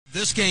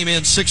This game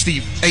ends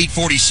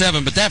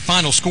 68-47, but that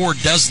final score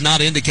does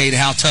not indicate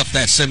how tough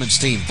that Simmons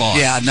team fought.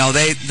 Yeah, no,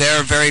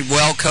 they're a very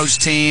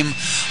well-coached team.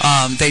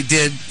 They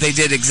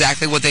did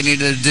exactly what they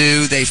needed to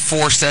do. They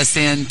forced us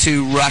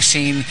into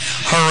rushing,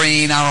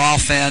 hurrying our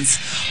offense.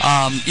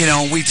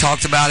 We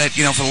talked about it,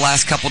 for the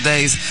last couple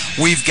days.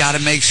 We've got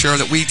to make sure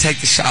that we take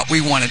the shot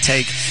we want to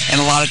take,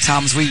 and a lot of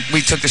times we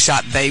took the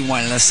shot they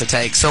wanted us to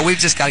take. So we've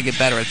just got to get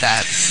better at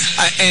that.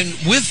 And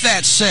with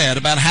that said,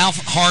 about how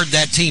hard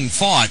that team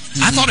fought,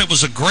 I thought it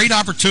was a great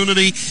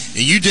opportunity, and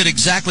you did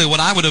exactly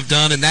what I would have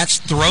done, and that's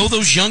throw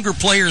those younger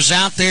players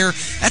out there.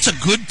 That's a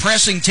good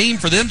pressing team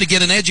for them to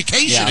get an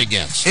education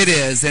against. It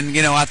is, and,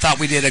 I thought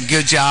we did a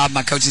good job.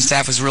 My coaching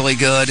staff was really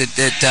good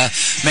at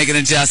making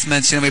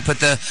adjustments. We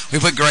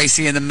put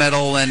Gracie in the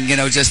middle and,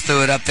 just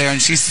threw it up there,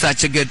 and she's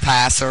such a good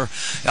passer.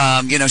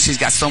 She's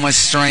got so much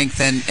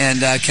strength and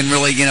can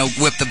really,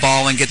 whip the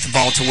ball and get the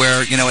ball to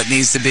where, it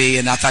needs to be,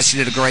 and I thought she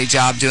did a great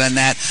job doing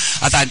that.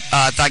 I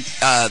thought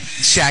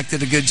Shaq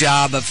did a good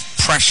job of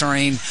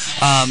pressuring,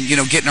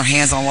 getting her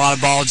hands on a lot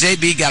of ball.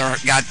 JB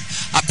got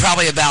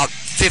probably about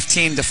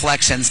 15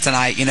 deflections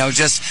tonight,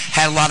 just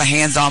had a lot of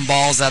hands-on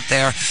balls up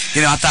there.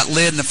 I thought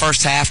Lyd in the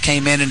first half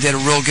came in and did a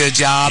real good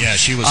job. Yeah,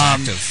 she was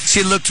active.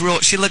 She looked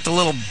a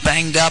little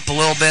banged up a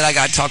little bit. I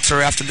got to talk to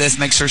her after this,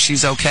 make sure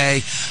she's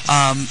okay.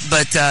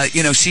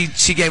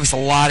 She gave us a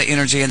lot of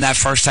energy in that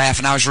first half,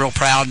 and I was real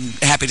proud and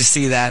happy to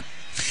see that.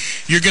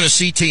 You're going to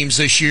see teams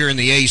this year in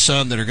the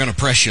A-Sun that are going to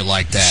press you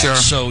like that. Sure.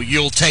 So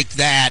you'll take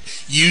that,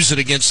 use it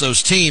against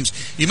those teams.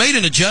 You made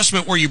an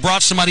adjustment where you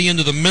brought somebody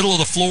into the middle of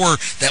the floor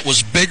that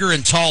was bigger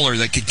and taller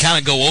that could kind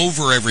of go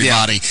over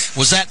everybody. Yeah.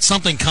 Was that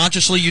something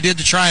consciously you did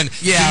to try and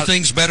do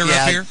things better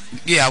up here?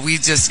 Yeah, we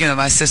just,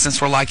 my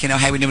assistants were like,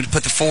 hey, we need to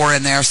put the 4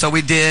 in there. So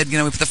we did, we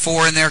put the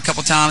 4 in there a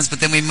couple times,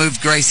 but then we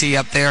moved Gracie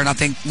up there, and I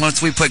think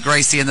once we put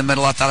Gracie in the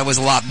middle, I thought it was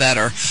a lot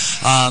better.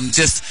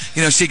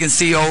 She can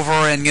see over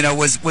and,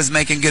 was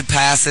making good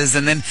passes,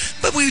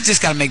 but we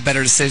just got to make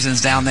better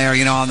decisions down there,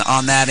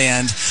 on that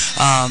end.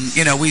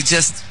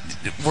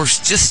 We're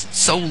just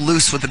so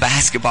loose with the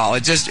basketball.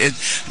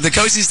 The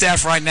coaching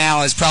staff right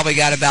now has probably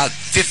got about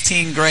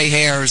 15 gray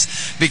hairs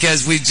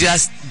because we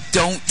just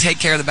don't take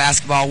care of the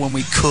basketball when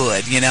we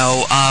could,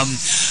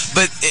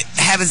 But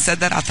having said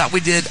that, I thought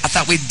we did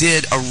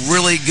a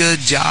really good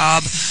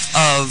job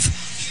of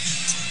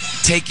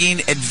taking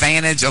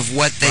advantage of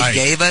what they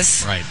gave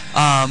us. Right.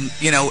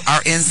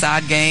 Our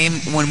inside game,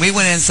 when we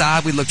went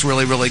inside, we looked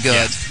really, really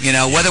good.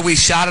 Yeah. Whether we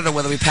shot it or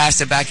whether we passed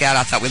it back out,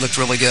 I thought we looked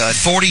really good.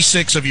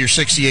 46 of your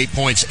 68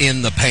 points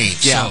in the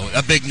paint. Yeah. So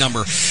a big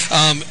number.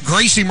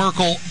 Gracie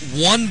Merkel,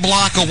 1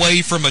 block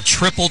away from a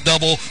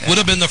triple-double. Yeah. Would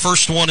have been the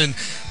first one in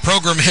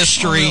program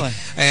history. Oh, really?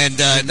 And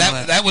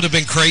that would have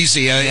been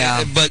crazy.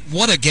 But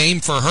what a game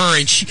for her.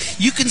 And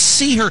you can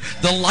see her,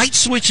 the light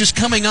switch is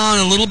coming on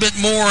a little bit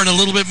more and a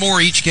little bit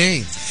more each game.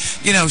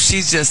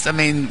 She's just,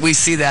 we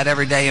see that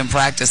every day in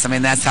practice.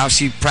 That's how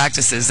she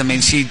practices.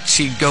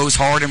 She goes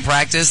hard in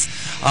practice.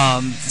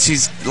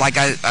 She's, like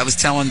I was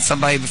telling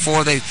somebody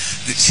before,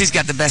 she's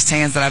got the best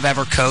hands that I've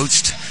ever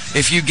coached.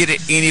 If you get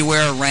it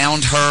anywhere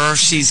around her,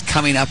 she's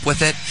coming up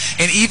with it.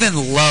 And even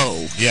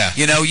low. Yeah.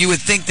 You would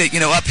think that,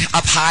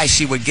 up high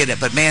she would get it.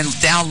 But, man,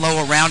 down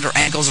low around her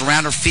ankles,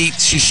 around her feet,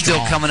 she's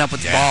still coming up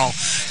with the ball.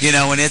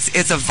 And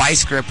it's a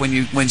vice grip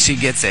when she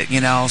gets it,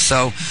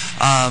 So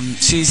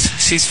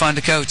she's fun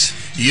to coach.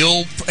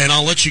 And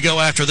I'll let you go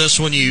after this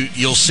one.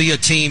 You'll see a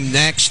team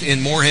next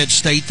in Morehead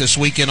State this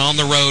weekend on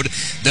the road.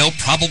 They'll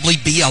probably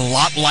be a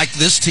lot like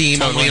this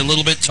team, only a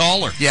little bit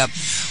taller. Yep.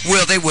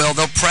 They will.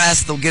 They'll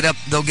press. They'll get up.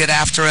 They'll get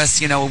after us.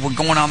 We're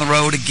going on the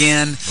road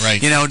again.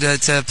 Right.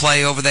 To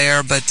play over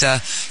there. But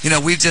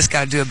we've just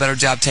got to do a better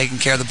job taking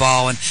care of the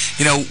ball. And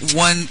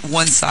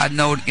one side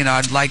note,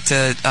 I'd like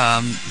to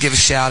give a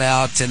shout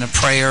out and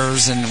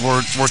prayers. And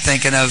we're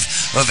thinking of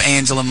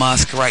Angela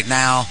Musk right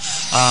now.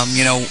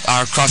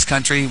 Our cross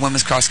country,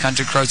 women's cross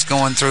country coach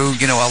going through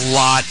a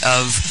lot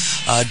of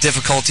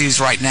difficulties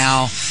right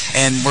now,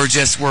 and we're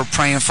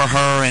praying for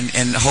her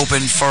and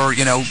hoping for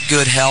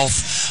good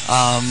health.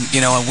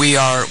 And we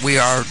are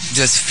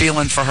just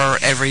feeling for her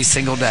every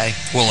single day.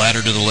 We'll add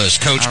her to the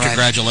list. Coach, All right.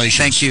 Congratulations.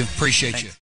 Thank you. Appreciate you.